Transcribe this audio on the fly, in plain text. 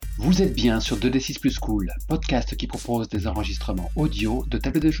Vous êtes bien sur 2D6 Plus Cool, podcast qui propose des enregistrements audio de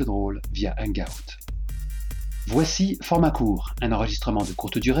tables de jeux de rôle via Hangout. Voici Format court, un enregistrement de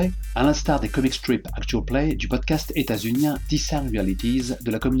courte durée, à l'instar des comic strip actual play du podcast états-unien Discern Realities de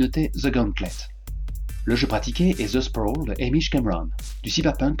la communauté The Gauntlet. Le jeu pratiqué est The Sprawl de Hamish Cameron, du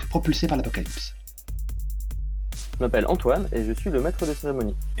cyberpunk propulsé par l'apocalypse. Je m'appelle Antoine et je suis le maître des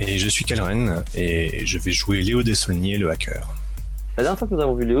cérémonies. Et je suis Calren et je vais jouer Léo Desaulniers, le hacker. La dernière fois que nous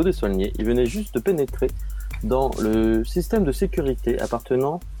avons vu Léo Desaulniers, il venait juste de pénétrer dans le système de sécurité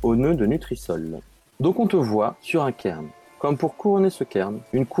appartenant au nœud de Nutrisol. Donc on te voit sur un cairn. Comme pour couronner ce cairn,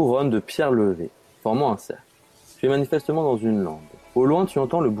 une couronne de pierres levées, formant un cercle. Tu es manifestement dans une lande. Au loin, tu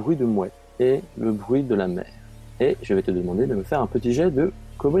entends le bruit de mouettes et le bruit de la mer. Et je vais te demander de me faire un petit jet de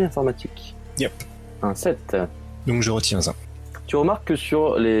cow-boy informatique. Yep. Un 7. Donc je retiens un. Tu remarques que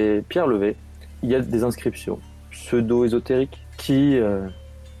sur les pierres levées, il y a des inscriptions pseudo-ésotériques qui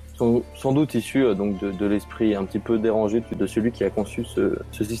sont sans doute issues donc de l'esprit un petit peu dérangé de celui qui a conçu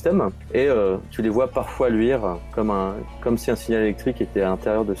ce système. Et tu les vois parfois luire comme si un signal électrique était à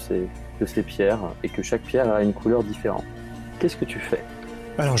l'intérieur de ces pierres et que chaque pierre a une couleur différente. Qu'est-ce que tu fais ?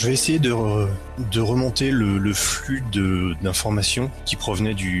 Alors je vais essayer de remonter le flux d'informations qui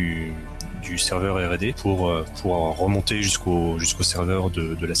provenaient du serveur R&D pour remonter jusqu'au serveur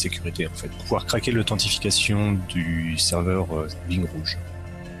de la sécurité en fait, pour pouvoir craquer l'authentification du serveur ligne rouge.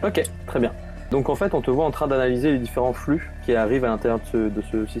 Ok, très bien. Donc en fait on te voit en train d'analyser les différents flux qui arrivent à l'intérieur de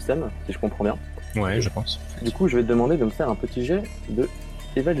ce système, si je comprends bien. Ouais, je pense. Du coup je vais te demander de me faire un petit jet de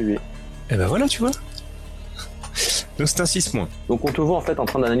évaluer. Et ben voilà, tu vois. Donc c'est un 6 mois. Donc on te voit en fait en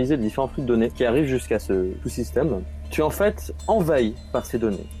train d'analyser les différents flux de données qui arrivent jusqu'à ce système. Tu es en fait envahi par ces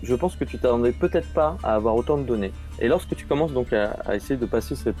données. Je pense que tu t'attendais peut-être pas à avoir autant de données. Et lorsque tu commences donc à essayer de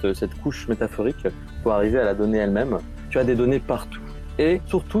passer cette couche métaphorique pour arriver à la donnée elle-même, tu as des données partout. Et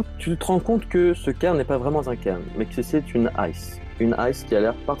surtout, tu te rends compte que ce cairn n'est pas vraiment un cairn, mais que c'est une ice. Une ice qui a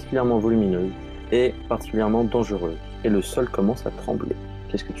l'air particulièrement volumineuse et particulièrement dangereuse. Et le sol commence à trembler.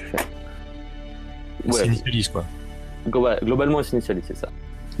 Qu'est-ce que tu fais ? On s'initialise quoi. Globalement, elle s'initialise, c'est ça.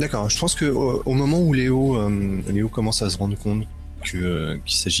 D'accord, je pense que au moment où Léo commence à se rendre compte qu'il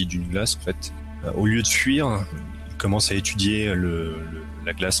s'agit d'une glace, en fait, au lieu de fuir, il commence à étudier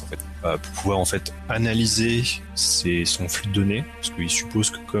la glace en fait, pour pouvoir en fait analyser son flux de données, parce qu'il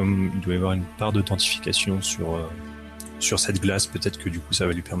suppose que comme il doit y avoir une part d'authentification sur cette glace, peut-être que du coup ça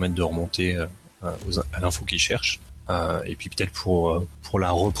va lui permettre de remonter à l'info qu'il cherche. Et puis peut-être pour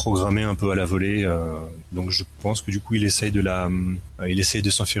la reprogrammer un peu à la volée. Donc je pense que du coup il essaye de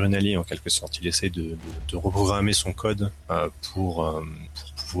s'en faire une alliée en quelque sorte. Il essaye de reprogrammer son code pour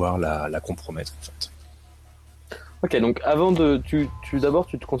pouvoir la compromettre en fait. Ok, donc avant d'abord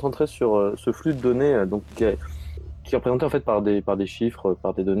tu te concentrais sur ce flux de données donc qui est représenté en fait par des chiffres,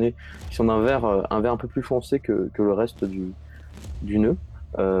 par des données qui sont d'un vert un peu plus foncé que le reste du nœud.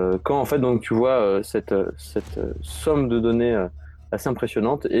 Quand en fait donc tu vois cette somme de données assez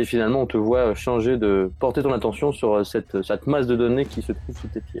impressionnante et finalement on te voit porter ton attention sur cette masse de données qui se trouve sous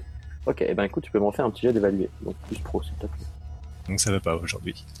tes pieds. Ok, et ben écoute, tu peux m'en faire un petit jet d'évaluer, donc plus pro s'il te plaît. Donc ça va pas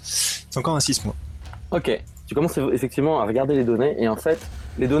aujourd'hui. C'est encore un 6 mois. Ok, tu commences effectivement à regarder les données et en fait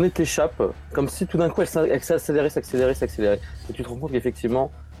les données t'échappent comme si tout d'un coup elles s'accéléraient et tu te rends compte qu'effectivement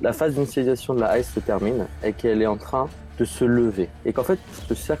la phase d'initialisation de la ice se termine et qu'elle est en train de se lever et qu'en fait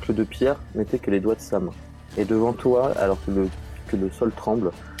ce cercle de pierre n'était que les doigts de sa main et devant toi alors que le sol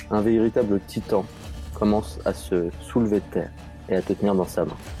tremble un véritable titan commence à se soulever de terre et à te tenir dans sa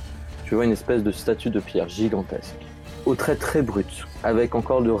main. Tu vois une espèce de statue de pierre gigantesque aux traits très bruts avec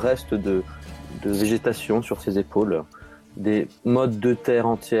encore le reste de végétation sur ses épaules, des mottes de terre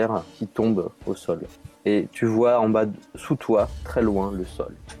entières qui tombent au sol et tu vois en bas sous toi très loin le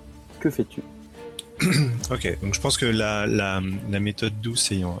sol. Que fais-tu ? Ok, donc je pense que la méthode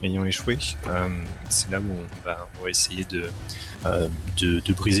douce ayant échoué, c'est là où on va essayer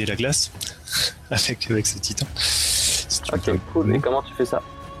de briser la glace avec ce titan. Ok, cool. Et comment tu fais ça ?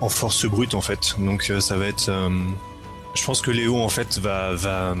 En force brute en fait. Donc ça va être. Je pense que Léo en fait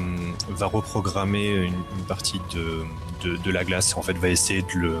va reprogrammer une partie de la glace. En fait, va essayer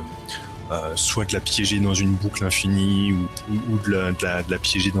soit de la piéger dans une boucle infinie ou de la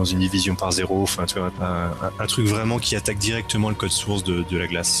piéger dans une division par zéro. Enfin, tu vois, un truc vraiment qui attaque directement le code source de la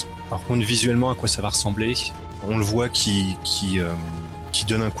glace. Par contre, visuellement, à quoi ça va ressembler ? On le voit qui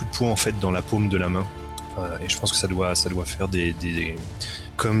donne un coup de poing en fait dans la paume de la main. Et je pense que ça doit faire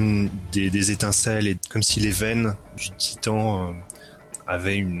comme des étincelles et comme si les veines du titan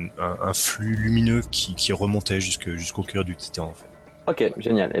avaient un flux lumineux qui remontait jusqu'au cœur du titan en fait. Ok,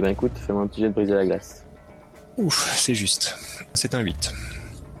 génial. Eh ben écoute, fais-moi un petit jet de briser la glace. Ouf, c'est juste. C'est un 8.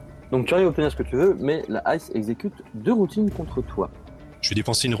 Donc tu arrives à obtenir ce que tu veux, mais la Ice exécute 2 routines contre toi. Je vais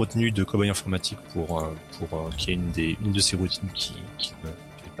dépenser une retenue de cobaye informatique pour qu'il y ait une de ces routines qui ne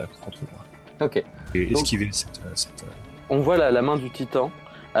fait pas contre moi. Ok. Et Donc, esquiver cette... on voit la main du titan,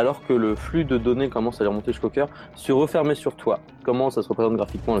 alors que le flux de données commence à lui remonter jusqu'au cœur, se refermer sur toi. Comment ça se représente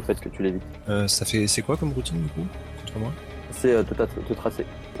graphiquement le fait que tu l'évites? C'est quoi comme routine du coup contre moi? C'est te tracer.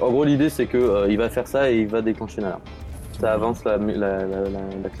 En gros, l'idée c'est que il va faire ça et il va déclencher une alarme. Ça avance la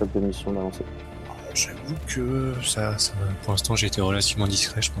cloque de mission d'avancer. J'avoue que ça, pour l'instant j'ai été relativement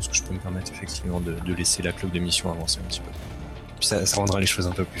discret, je pense que je peux me permettre effectivement de laisser la cloque de mission avancer un petit peu. Puis ça rendra les choses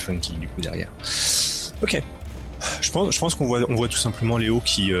un peu plus funky du coup derrière. Ok. Je pense qu'on voit tout simplement Léo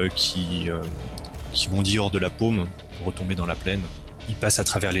qui bondit hors de la paume, retomber dans la plaine. Il passe à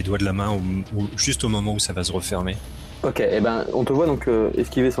travers les doigts de la main juste au moment où ça va se refermer. Ok, et ben on te voit donc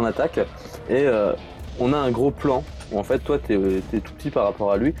esquiver son attaque et on a un gros plan où en fait toi t'es tout petit par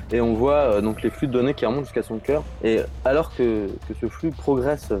rapport à lui et on voit donc les flux de données qui remontent jusqu'à son cœur et alors que ce flux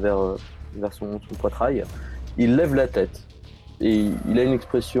progresse vers son poitrail, il lève la tête et il a une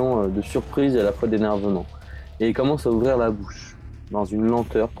expression de surprise et à la fois d'énervement et il commence à ouvrir la bouche dans une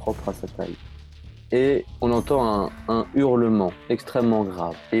lenteur propre à sa taille. Et on entend un hurlement extrêmement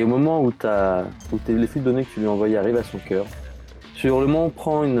grave. Et au moment où les flux de données que tu lui as envoyés arrivent à son cœur, ce hurlement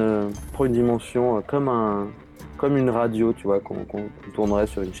prend une dimension comme une radio, tu vois, qu'on tournerait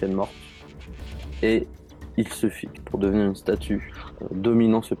sur une chaîne morte. Et il se fixe pour devenir une statue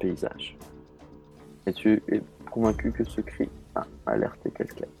dominant ce paysage. Et tu es convaincu que ce cri a alerté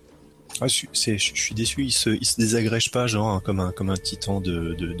quelqu'un. Ah, je suis déçu, il se désagrège pas, genre comme un titan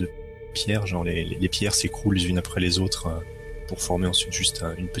de pierre, genre les pierres s'écroulent les unes après les autres pour former ensuite juste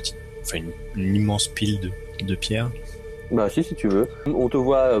une immense pile de pierres. Bah si tu veux. On te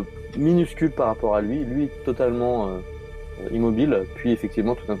voit minuscule par rapport à lui totalement immobile, puis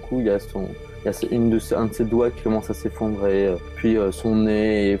effectivement tout d'un coup il y a un de ses doigts qui commence à s'effondrer, puis son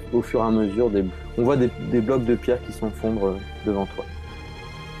nez, et au fur et à mesure on voit des blocs de pierre qui s'effondrent devant toi.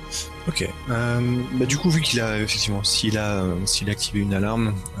 Ok. Du coup, vu qu'il a effectivement, s'il a activé une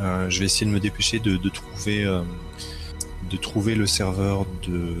alarme, je vais essayer de me dépêcher de trouver le serveur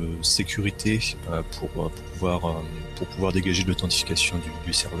de sécurité pour pouvoir dégager l'authentification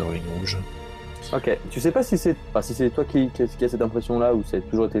du serveur ligne rouge. Ok. Tu sais pas si c'est toi qui a cette impression-là ou ça a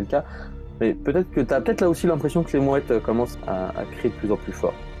toujours été le cas, mais peut-être que t'as là aussi l'impression que les mouettes commencent à crier de plus en plus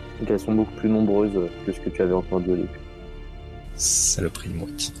fort, et qu'elles sont beaucoup plus nombreuses que ce que tu avais entendu au début. Saloperie de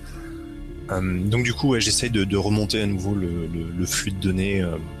mouette. Donc du coup, j'essaye de remonter à nouveau le flux de données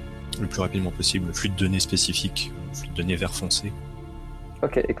le plus rapidement possible, le flux de données spécifique, le flux de données vert foncé.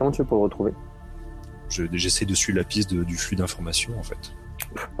 Ok, et comment tu fais pour le retrouver? J'essaie de suivre la piste du flux d'informations en fait.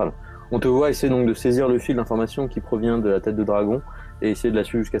 Pardon. On te voit essayer donc de saisir le fil d'information qui provient de la tête de dragon et essayer de la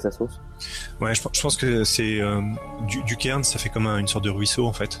suivre jusqu'à sa source. Ouais, je pense que c'est du cairn, ça fait comme une sorte de ruisseau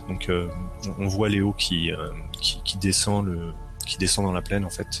en fait. Donc on voit Léo qui descend dans la plaine en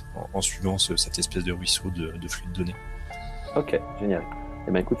fait, en suivant cette espèce de ruisseau de flux de données. Ok, génial.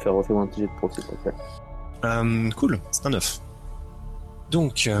 Eh ben écoute, refais-moi un petit jet de pro, s'il te plaît. Cool, c'est un 9.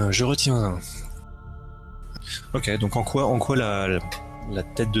 Donc je retiens un. Ok, donc en quoi la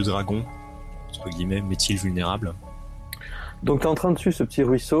tête de dragon, entre guillemets, m'est-il vulnérable? Donc tu es en train de suivre ce petit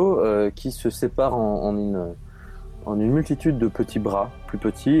ruisseau qui se sépare en une multitude de petits bras, plus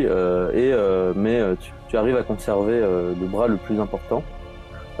petits, mais tu arrives à conserver le bras le plus important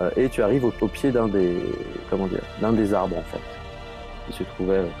et tu arrives au pied d'un des arbres en fait, qui se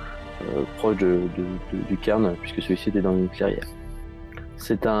trouvait proche du cairn, puisque celui-ci était dans une clairière.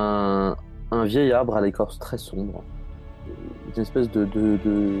 C'est un vieil arbre à l'écorce très sombre, une espèce de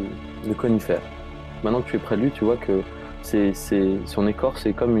conifère. Maintenant que tu es près de lui, tu vois que son écorce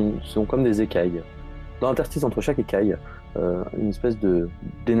sont comme des écailles. Dans l'interstice entre chaque écaille, une espèce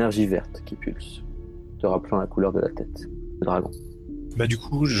d'énergie verte qui pulse, te rappelant la couleur de la tête du dragon. Du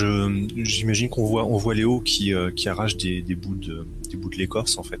coup, j'imagine qu'on voit Léo qui arrache des bouts de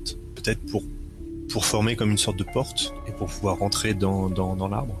l'écorce en fait. Peut-être pour former comme une sorte de porte et pour pouvoir rentrer dans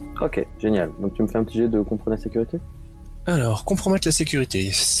l'arbre. Ok, génial. Donc tu me fais un petit jet de compromettre la sécurité? Alors, compromettre la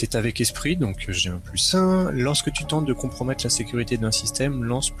sécurité, c'est avec esprit, donc j'ai un +1. Lorsque tu tentes de compromettre la sécurité d'un système,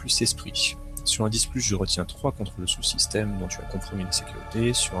 lance plus esprit. Sur un 10+, je retiens 3 contre le sous-système dont tu as compromis la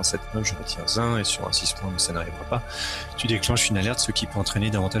sécurité. Sur un 7-9, je retiens 1, et sur un 6 points, mais ça n'arrivera pas. Tu déclenches une alerte, ce qui peut entraîner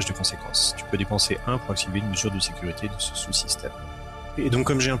davantage de conséquences. Tu peux dépenser 1 pour activer une mesure de sécurité de ce sous-système. Et donc,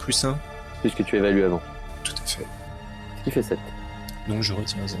 comme j'ai un +1... C'est ce que tu évalues avant. Tout à fait. Ce qui fait 7. Donc je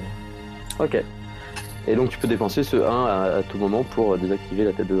retiens 0. Ok. Et donc tu peux dépenser ce 1 à tout moment pour désactiver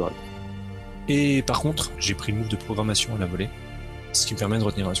la tête de dragon. Et par contre, j'ai pris le move de programmation à la volée. ce qui me permet de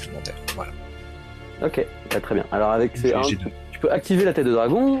retenir un supplémentaire. Voilà. Ok, très bien. Alors avec ces tu peux activer la tête de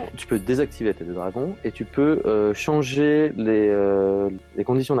dragon, tu peux désactiver la tête de dragon, et tu peux changer les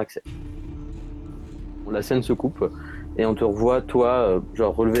conditions d'accès. La scène se coupe, et on te revoit, toi,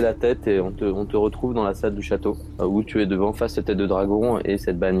 genre relever la tête, et on te retrouve dans la salle du château, où tu es devant face à cette tête de dragon et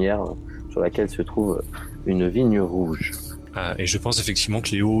cette bannière sur laquelle se trouve une vigne rouge. Et je pense effectivement que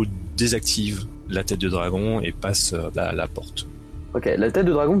Léo désactive la tête de dragon et passe la porte. Ok, la tête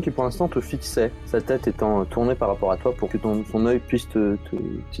de dragon qui pour l'instant te fixait, sa tête étant tournée par rapport à toi pour que son œil puisse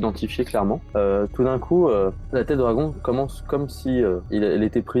t'identifier clairement. Tout d'un coup, la tête de dragon commence comme si elle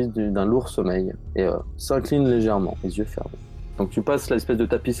était prise d'un lourd sommeil et s'incline légèrement, les yeux fermés. Donc tu passes l'espèce de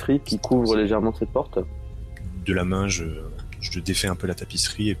tapisserie qui couvre légèrement cette porte. De la main, je défais un peu la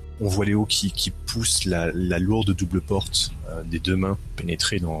tapisserie et on voit Léo qui pousse la lourde double porte des deux mains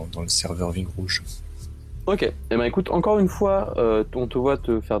pénétrer dans le serveur vigne rouge. Ok, et ben écoute, encore une fois, on te voit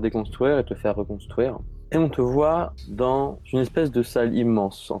te faire déconstruire et te faire reconstruire. Et on te voit dans une espèce de salle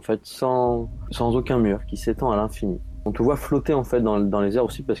immense, en fait, sans aucun mur, qui s'étend à l'infini. On te voit flotter en fait dans les airs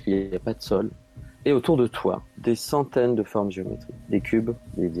aussi parce qu'il n'y a pas de sol. Et autour de toi, des centaines de formes géométriques. Des cubes,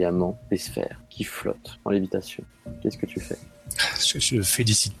 des diamants, des sphères qui flottent en lévitation. Qu'est-ce que tu fais ? Je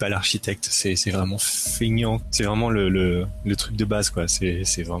félicite pas l'architecte, c'est vraiment feignant. C'est vraiment le truc de base, quoi.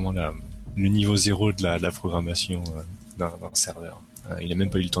 C'est vraiment le niveau zéro de la programmation d'un serveur. Il a même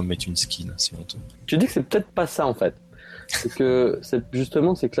pas eu le temps de mettre une skin, c'est honteux. Tu dis que c'est peut-être pas ça en fait. C'est que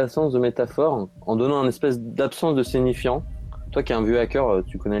justement c'est que l'absence de métaphore, en donnant une espèce d'absence de signifiant. Toi qui es un vieux hacker,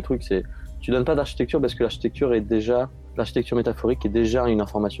 tu connais le truc, c'est tu donnes pas d'architecture parce que l'architecture métaphorique est déjà une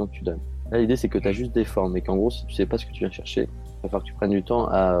information que tu donnes. Là l'idée c'est que tu as juste des formes et qu'en gros si tu sais pas ce que tu viens chercher, il va falloir que tu prennes du temps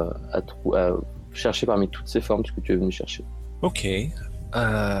à chercher parmi toutes ces formes ce que tu es venu chercher. Ok.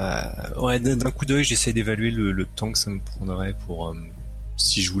 Ouais, d'un coup d'œil, j'essaie d'évaluer le temps que ça me prendrait pour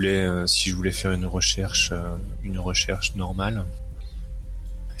si je voulais faire une recherche normale.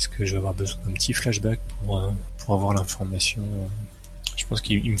 Est-ce que je vais avoir besoin d'un petit flashback pour avoir l'information? Je pense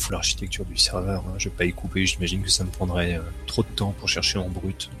qu'il me faut l'architecture du serveur. Je vais pas y couper. J'imagine que ça me prendrait trop de temps pour chercher en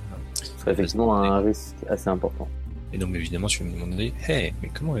brut. Ce serait effectivement un risque assez important. Et donc évidemment, tu vas me demander, hey, mais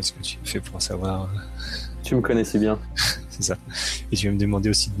comment est-ce que tu fais pour savoir? Tu me connais si bien. C'est ça. Et tu vas me demander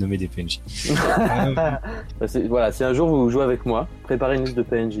aussi de nommer des PNJ. Voilà, si un jour vous jouez avec moi, préparez une liste de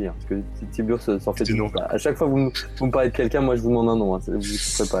PNJ. Hein, parce que Tibur s'en fait toujours pas. À chaque fois que vous me parlez de quelqu'un, moi je vous demande un nom. Hein, vous ne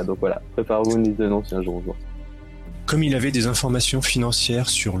ferez pas. Donc voilà, préparez-vous une liste de noms si un jour on joue. Comme il avait des informations financières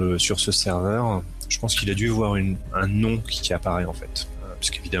sur ce serveur, je pense qu'il a dû voir un nom qui apparaît en fait. Parce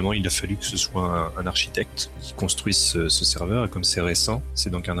qu'évidemment, il a fallu que ce soit un architecte qui construise ce serveur. Et comme c'est récent,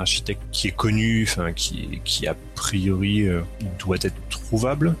 c'est donc un architecte qui est connu, enfin qui a priori doit être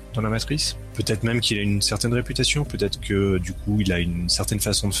trouvable dans la matrice. Peut-être même qu'il a une certaine réputation. Peut-être que du coup, il a une certaine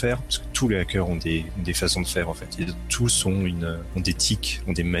façon de faire. Parce que tous les hackers ont des façons de faire en fait. Tous ont des tics,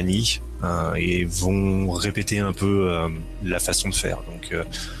 ont des manies et vont répéter un peu la façon de faire. Donc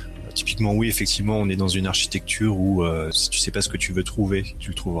typiquement, oui, effectivement, on est dans une architecture où si tu sais pas ce que tu veux trouver, tu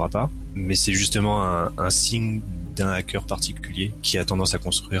le trouveras pas. Mais c'est justement un signe d'un hacker particulier qui a tendance à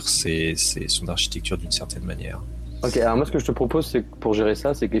construire son architecture d'une certaine manière. Ok, alors moi ce que je te propose, c'est que pour gérer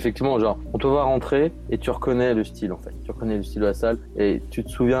ça, c'est qu'effectivement, genre, on te voit rentrer et tu reconnais le style en fait. Tu reconnais le style de la salle et tu te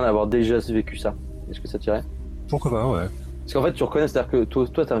souviens d'avoir déjà vécu ça. Est-ce que ça t'irait ? Pourquoi pas, ouais. Parce qu'en fait, tu reconnais, c'est-à-dire que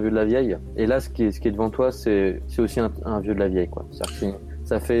toi, t'es un vieux de la vieille, et là, ce qui est devant toi, c'est aussi un vieux de la vieille, quoi. C'est-à-dire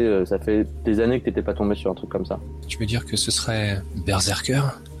que ça fait des années que t'étais pas tombé sur un truc comme ça. Tu veux dire que ce serait Berserker ?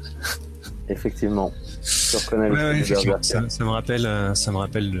 Effectivement. Tu reconnais le style de Berserker. Ça me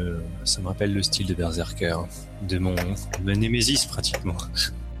rappelle le style de Berserker, de ma némésis pratiquement.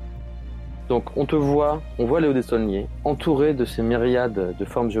 Donc on voit Léo Desaulniers entouré de ces myriades de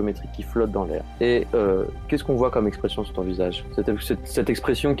formes géométriques qui flottent dans l'air. Et qu'est-ce qu'on voit comme expression sur ton visage ? Cette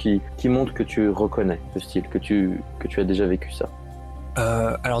expression qui montre que tu reconnais le style, que tu as déjà vécu ça.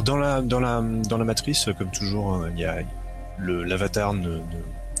 Alors dans la matrice, comme toujours, il y a l'avatar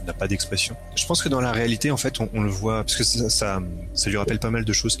n'a pas d'expression. Je pense que dans la réalité, en fait, on le voit parce que ça lui rappelle pas mal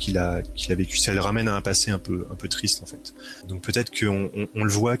de choses qu'il a vécu. Ça le ramène à un passé un peu triste, en fait. Donc peut-être qu'on le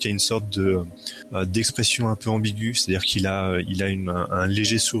voit qu'il y a une sorte d'expression un peu ambiguë, c'est-à-dire qu'il a un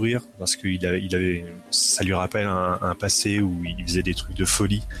léger sourire parce ça lui rappelle un passé où il faisait des trucs de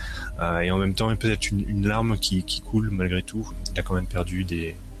folie et en même temps peut-être une larme qui coule malgré tout. Il a quand même perdu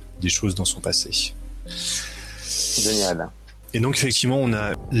des choses dans son passé. Génial. Et donc effectivement, on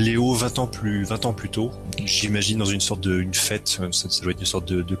a Léo 20 ans plus tôt. J'imagine dans une sorte une fête, ça doit être une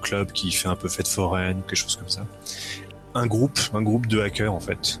sorte de club qui fait un peu fête foraine ou quelque chose comme ça. Un groupe de hackers en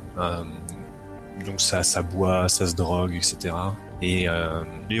fait. Donc ça boit, ça se drogue, etc. Et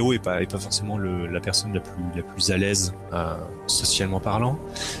Léo est pas forcément la personne la plus à l'aise socialement parlant.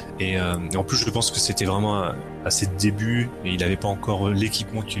 Et en plus, je pense que c'était vraiment à ses débuts et il n'avait pas encore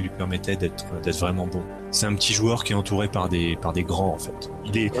l'équipement qui lui permettait d'être vraiment bon. C'est un petit joueur qui est entouré par des grands en fait.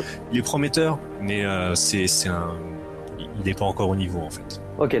 Il est prometteur, mais il n'est pas encore au niveau en fait.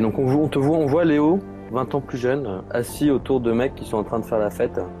 Ok, donc on voit Léo, 20 ans plus jeune, assis autour de mecs qui sont en train de faire la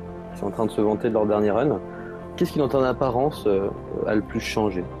fête, qui sont en train de se vanter de leur dernier run. Qu'est-ce qui dans ton apparence a le plus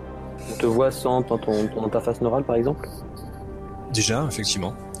changé? On te voit sans ton interface neurale par exemple? Déjà,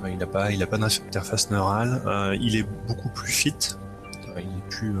 effectivement, il n'a pas d'interface neurale. Il est beaucoup plus fit.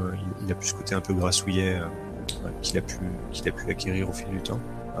 Il a plus ce côté un peu grassouillet qu'il a pu acquérir au fil du temps.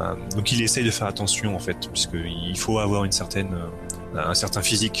 Donc il essaye de faire attention en fait, puisqu'il faut avoir un certain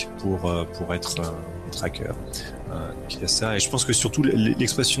physique pour être hacker. Donc il a ça, et je pense que surtout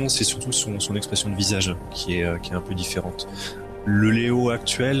l'expression, c'est surtout son expression de visage qui est un peu différente. Le Léo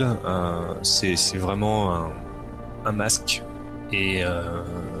actuel, c'est vraiment un masque, et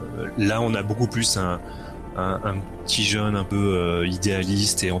là on a beaucoup plus un petit jeune un peu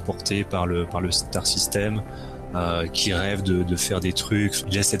idéaliste et emporté par le Star System, qui rêve de faire des trucs.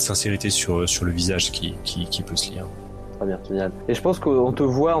 Il a cette sincérité sur le visage qui peut se lire. Très bien, génial. Et je pense qu'on te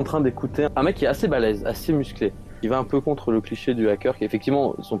voit en train d'écouter un mec qui est assez balèze, assez musclé. Il va un peu contre le cliché du hacker, qui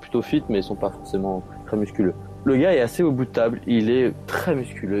effectivement ils sont plutôt fit, mais ils sont pas forcément très musculeux. Le gars est assez au bout de table, il est très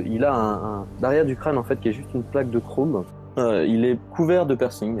musculeux. Il a un derrière du crâne en fait qui est juste une plaque de chrome. Il est couvert de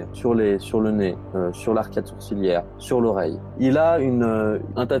piercings sur le nez, sur l'arcade sourcilière, sur l'oreille. Il a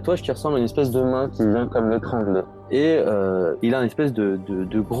un tatouage qui ressemble à une espèce de main qui vient comme l'étrangler. Et il a une espèce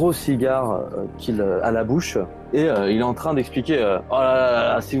de gros cigare qu'il à la bouche. Et il est en train d'expliquer oh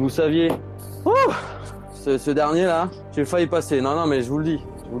là là, si vous saviez, ce dernier là, j'ai failli passer. Non mais je vous le dis,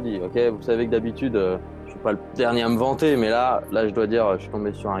 ok. Vous savez que d'habitude, je suis pas le dernier à me vanter, mais là je dois dire, je suis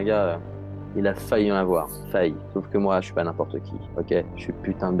tombé sur un gars. Il a failli en avoir, failli. Sauf que moi, je suis pas n'importe qui, ok? Je suis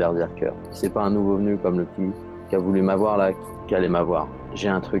putain de berserker. C'est pas un nouveau venu comme le petit qui a voulu m'avoir là, qui allait m'avoir. J'ai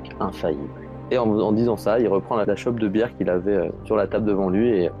un truc infaillible. Et en disant ça, il reprend la chope de bière qu'il avait sur la table devant lui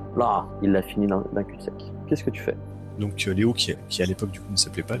et là, il l'a fini d'un cul sec. Qu'est-ce que tu fais? Donc Léo, qui à l'époque du coup ne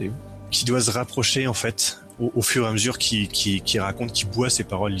s'appelait pas Léo, qui doit se rapprocher en fait au fur et à mesure qu'il raconte, qu'il boit ses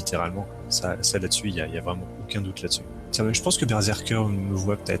paroles littéralement. Ça là-dessus, il y a vraiment aucun doute là-dessus. Je pense que Berserker me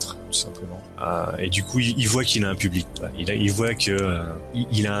voit peut-être, tout simplement. Et du coup, il voit qu'il a un public. Il voit que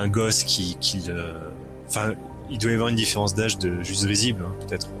il a un gosse enfin, il doit y avoir une différence d'âge juste risible. Hein.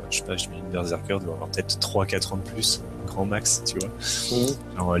 Peut-être, je sais pas, j'imagine Berserker doit avoir peut-être 3-4 ans de plus, grand max, tu vois.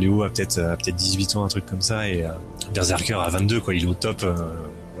 Mmh. Alors Léo a peut-être 18 ans, un truc comme ça, et Berserker a 22, quoi. Il est au top,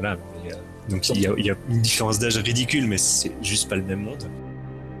 voilà. Donc il y a une différence d'âge ridicule, mais c'est juste pas le même monde.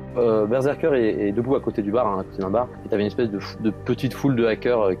 Berserker est debout à côté du bar, à côté d'un bar, et t'avais une espèce de petite foule de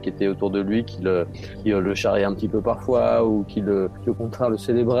hackers qui étaient autour de lui, qui le charriaient un petit peu parfois, ou qui au contraire le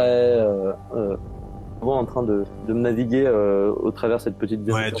célébraient, en train de naviguer au travers cette petite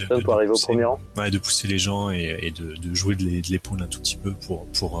personne pour arriver au premier rang. Ouais, de pousser les gens et de jouer de l'épaule un tout petit peu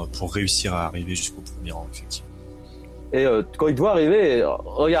pour réussir à arriver jusqu'au premier rang, effectivement. Et quand il doit arriver,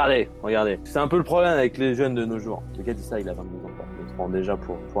 regardez. C'est un peu le problème avec les jeunes de nos jours. Le gars dit ça, il a 22 ans. Il se prend déjà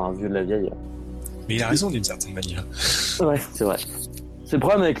pour un vieux de la vieille. Mais il a raison d'une certaine manière. Ouais, c'est vrai. C'est le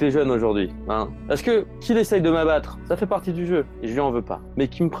problème avec les jeunes aujourd'hui. Hein. Parce que qu'il essaye de m'abattre, ça fait partie du jeu. Et je lui en veux pas. Mais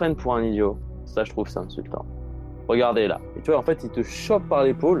qu'il me prenne pour un idiot, ça je trouve ça insultant. Regardez là. Et tu vois, en fait, il te chope par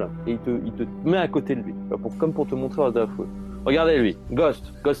l'épaule et il te met à côté de lui. Comme pour te montrer hors de la foule. Regardez lui.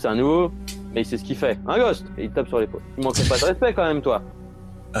 Ghost, c'est un nouveau. Mais il sait ce qu'il fait. Un Ghost. Et il tape sur l'épaule. Il manquerait pas de respect quand même, toi.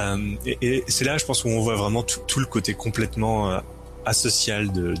 Et c'est là, je pense, où on voit vraiment tout le côté complètement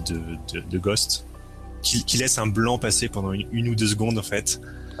asocial de Ghost, qui laisse un blanc passer pendant une ou deux secondes, en fait.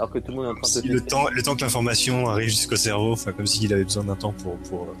 Alors que tout le monde est en train de le temps que l'information arrive jusqu'au cerveau, enfin, comme s'il avait besoin d'un temps pour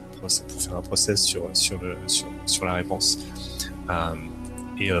faire un process sur la réponse.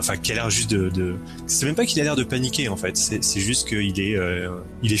 Enfin, qu'il a l'air juste c'est même pas qu'il a l'air de paniquer, en fait. C'est juste qu'il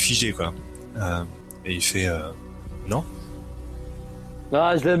est figé, quoi. Et il fait non.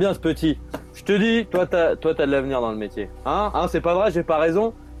 Ah, je l'aime bien ce petit. Je te dis, toi t'as de l'avenir dans le métier. Hein, c'est pas vrai, j'ai pas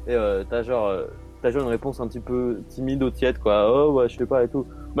raison. Et t'as genre une réponse un petit peu timide ou tiède, quoi. Oh ouais, je sais pas et tout.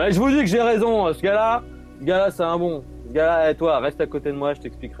 Mais je vous dis que j'ai raison. Ce gars-là c'est un bon. Ce gars-là, et toi, reste à côté de moi, je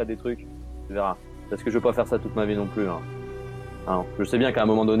t'expliquerai des trucs. Tu verras. Parce que je veux pas faire ça toute ma vie non plus. Hein. Alors, je sais bien qu'à un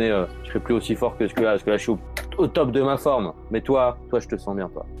moment donné, je serai plus aussi fort que ce que là, je suis au top de ma forme. Mais toi, je te sens bien,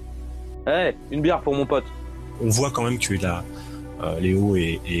 toi. Hey, une bière pour mon pote. On voit quand même que Léo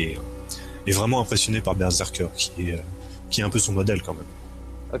est vraiment impressionné par Berserker, qui est un peu son modèle quand même.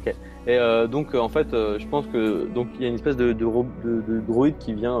 Ok. Et donc en fait, je pense que donc il y a une espèce de droïde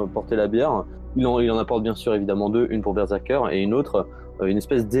qui vient porter la bière. Il en apporte bien sûr évidemment deux, une pour Berserker et une autre, une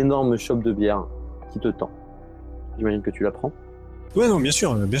espèce d'énorme chope de bière qui te tend. J'imagine que tu la prends. Ouais, non, bien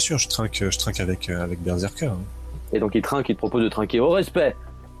sûr, je trinque avec Berserker. Hein. Et donc il te propose de trinquer au respect.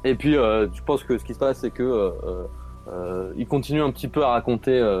 Et puis je pense que ce qui se passe, c'est que il continue un petit peu à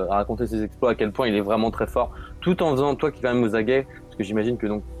raconter ses exploits, à quel point il est vraiment très fort, tout en faisant, toi qui es quand même aux aguets, parce que j'imagine que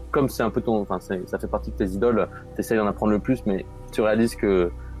donc comme c'est un peu ça fait partie de tes idoles, t'essayes d'en apprendre le plus, mais tu réalises que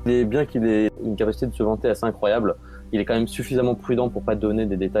bien qu'il ait une capacité de se vanter assez incroyable, il est quand même suffisamment prudent pour pas te donner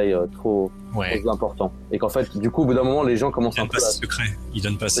des détails trop importants. Et qu'en fait, du coup, au bout d'un moment, les gens commencent un peu Il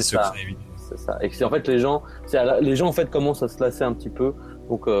donne pas ses secrets, évidemment. C'est ça. Et que en fait, les gens en fait commencent à se lasser un petit peu.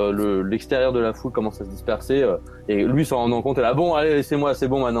 Donc l'extérieur de la foule commence à se disperser et lui s'en rendant compte, est là, bon, allez, laissez-moi, c'est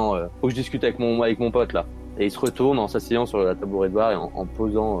bon maintenant, faut que je discute avec mon pote là. Et il se retourne en s'asseyant sur la tabouret de bar et en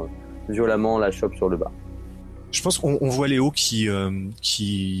posant violemment la chope sur le bar. Je pense qu'on voit Léo qui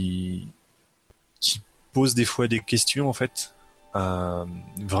pose des fois des questions en fait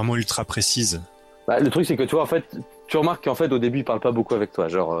vraiment ultra précises. Bah, le truc c'est que tu vois en fait, tu remarques qu'en fait au début il parle pas beaucoup avec toi,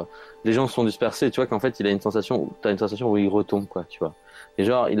 genre les gens se sont dispersés, tu vois qu'en fait t'as une sensation où il retombe quoi, tu vois. Et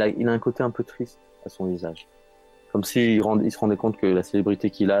genre il a un côté un peu triste à son visage, comme s'il il se rendait compte que la célébrité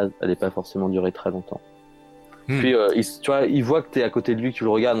qu'il a allait pas forcément durer très longtemps. Puis tu vois, il voit que t'es à côté de lui, que tu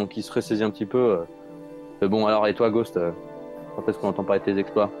le regardes, donc il se ressaisit un petit peu. Bon alors et toi Ghost, quand est-ce qu'on entend parler de tes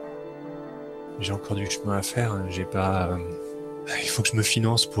exploits? J'ai encore du chemin à faire. J'ai pas. Il faut que je me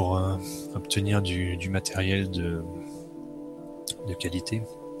finance pour obtenir du matériel de qualité.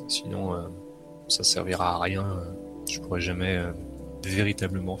 Sinon, ça servira à rien. Je pourrais jamais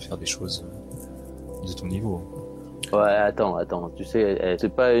véritablement faire des choses de ton niveau. Ouais, attends. Tu sais,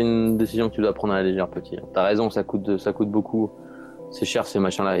 c'est pas une décision que tu dois prendre à la légère, petit. T'as raison, ça coûte beaucoup. C'est cher ces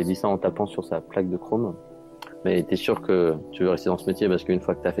machins-là. Il dit ça en tapant sur sa plaque de chrome. Mais t'es sûr que tu veux rester dans ce métier parce qu'une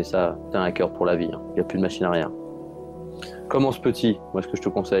fois que t'as fait ça, t'es un hacker pour la vie. Il y a plus de machine à rien. Commence petit. Moi, ce que je te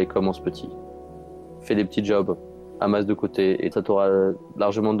conseille, commence petit. Fais des petits jobs, amasse de côté, et ça t'aura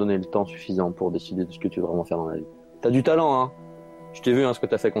largement donné le temps suffisant pour décider de ce que tu veux vraiment faire dans la vie. T'as du talent, hein. Je t'ai vu, ce que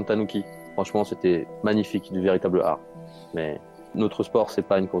t'as fait contre Tanuki. Franchement, c'était magnifique, du véritable art. Mais notre sport, c'est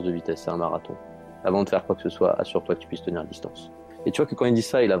pas une course de vitesse, c'est un marathon. Avant de faire quoi que ce soit, assure-toi que tu puisses tenir la distance. Et tu vois que quand il dit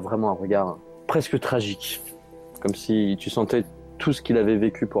ça, il a vraiment un regard presque tragique. Comme si tu sentais tout ce qu'il avait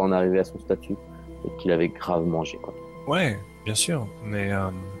vécu pour en arriver à son statut et qu'il avait grave mangé, quoi. Ouais, bien sûr, mais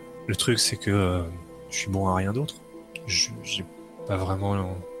le truc c'est que je suis bon à rien d'autre. J'ai pas vraiment.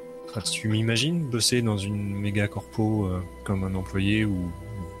 Enfin, tu m'imagines bosser dans une méga corpo comme un employé ou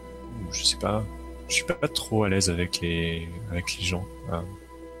je sais pas. Je suis pas trop à l'aise avec les gens.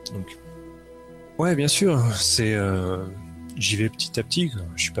 Donc ouais, bien sûr, c'est j'y vais petit à petit. Quoi.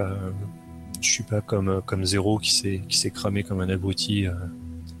 Je suis pas comme Zéro qui s'est cramé comme un abruti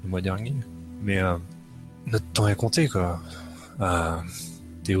le mois dernier. Mais notre temps est compté, quoi.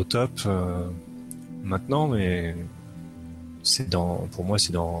 T'es au top maintenant, mais pour moi,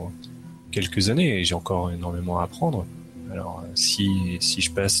 c'est dans quelques années et j'ai encore énormément à apprendre. Alors, si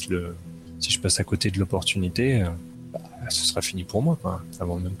je passe à côté de l'opportunité, ce sera fini pour moi, quoi,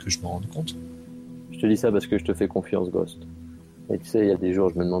 avant même que je me rende compte. Je te dis ça parce que je te fais confiance, Ghost. Et tu sais, il y a des jours,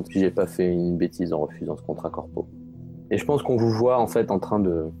 je me demande si j'ai pas fait une bêtise en refusant ce contrat corpo. Et je pense qu'on vous voit en fait en train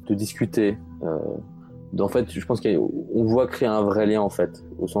de discuter. En fait, je pense qu'on voit créer un vrai lien en fait,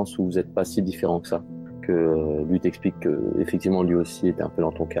 au sens où vous n'êtes pas si différents que ça. Que lui t'explique que effectivement lui aussi était un peu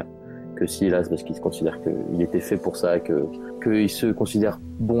dans ton cas. Que si là, c'est parce qu'il se considère qu'il était fait pour ça, qu'il se considère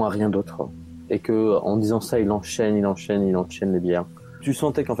bon à rien d'autre. Et que en disant ça, il enchaîne les bières. Tu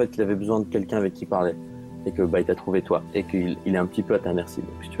sentais qu'en fait qu'il avait besoin de quelqu'un avec qui parler. Et que il t'a trouvé toi. Et qu'il est un petit peu à ta merci.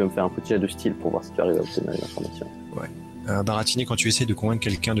 Donc si tu veux me faire un petit jet de style pour voir si tu arrives à obtenir l'information. Ouais. Baratiner, quand tu essaies de convaincre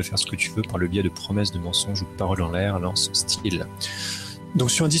quelqu'un de faire ce que tu veux par le biais de promesses, de mensonges ou de paroles en l'air, lance style. Donc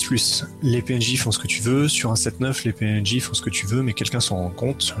sur un 10+, les PNJ font ce que tu veux, sur un 7-9, les PNJ font ce que tu veux, mais quelqu'un s'en rend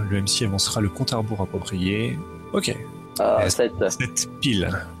compte, le MC avancera le compte à rebours approprié. Ok. 7 pile.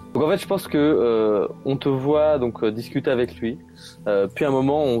 Donc en fait, je pense que on te voit donc discuter avec lui. Puis à un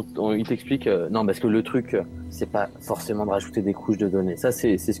moment, il t'explique non, parce que le truc, c'est pas forcément de rajouter des couches de données. Ça,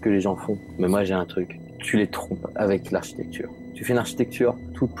 c'est ce que les gens font. Mais moi, j'ai un truc. Tu les trompes avec l'architecture. Tu fais une architecture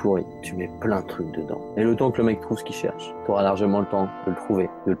toute pourrie. Tu mets plein de trucs dedans. Et le temps que le mec trouve ce qu'il cherche, tu auras largement le temps de le trouver,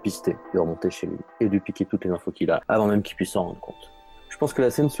 de le pister, de remonter chez lui et de piquer toutes les infos qu'il a avant même qu'il puisse s'en rendre compte. Je pense que la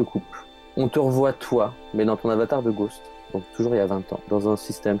scène se coupe. On te revoit toi, mais dans ton avatar de Ghost. Donc toujours il y a 20 ans, dans un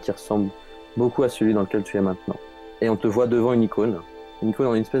système qui ressemble beaucoup à celui dans lequel tu es maintenant. Et on te voit devant une icône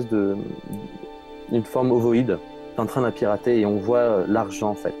en une espèce une forme ovoïde, t'es en train de la pirater et on voit l'argent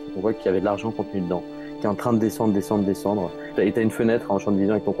en fait. On voit qu'il y avait de l'argent contenu dedans, qui est en train de descendre. Et t'as une fenêtre en champ de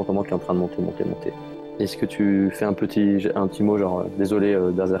vision avec ton compte en banque qui est en train de monter. Est-ce que tu fais un petit mot genre désolé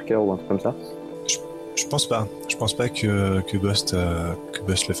Berserker ou un truc comme ça? Je pense pas. Je pense pas que Ghost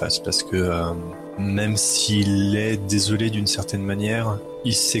le fasse parce que même s'il est désolé d'une certaine manière,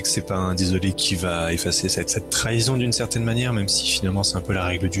 il sait que c'est pas un désolé qui va effacer cette trahison d'une certaine manière, même si finalement c'est un peu la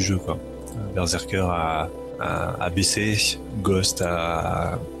règle du jeu quoi. Berserker a baissé, Ghost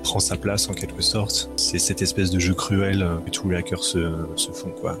prend sa place en quelque sorte. C'est cette espèce de jeu cruel que tous les hackers se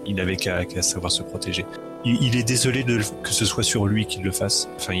font quoi. Il avait qu'à savoir se protéger. Il est désolé que ce soit sur lui qu'il le fasse.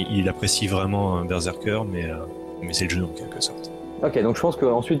 Enfin, il apprécie vraiment Berserker, mais c'est le jeu en quelque sorte. Ok, donc je pense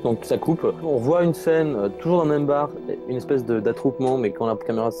qu'ensuite ça coupe. On voit une scène, toujours dans le même bar, une espèce d'attroupement, mais quand la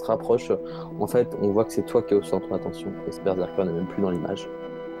caméra se rapproche, en fait, on voit que c'est toi qui es au centre de l'attention. Et ce Berserker n'est même plus dans l'image.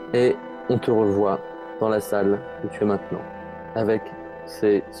 Et on te revoit dans la salle où tu es maintenant, avec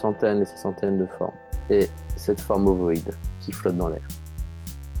ces centaines et ces centaines de formes, et cette forme ovoïde qui flotte dans l'air.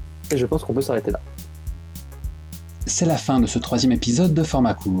 Et je pense qu'on peut s'arrêter là. C'est la fin de ce 3e épisode de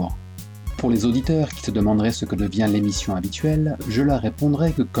format court. Pour les auditeurs qui se demanderaient ce que devient l'émission habituelle, je leur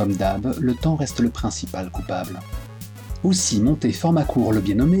répondrai que comme d'hab, le temps reste le principal coupable. Aussi, monter format court le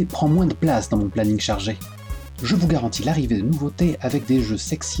bien nommé prend moins de place dans mon planning chargé. Je vous garantis l'arrivée de nouveautés avec des jeux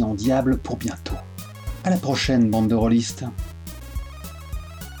sexy en diable pour bientôt. À la prochaine, bande de rôlistes.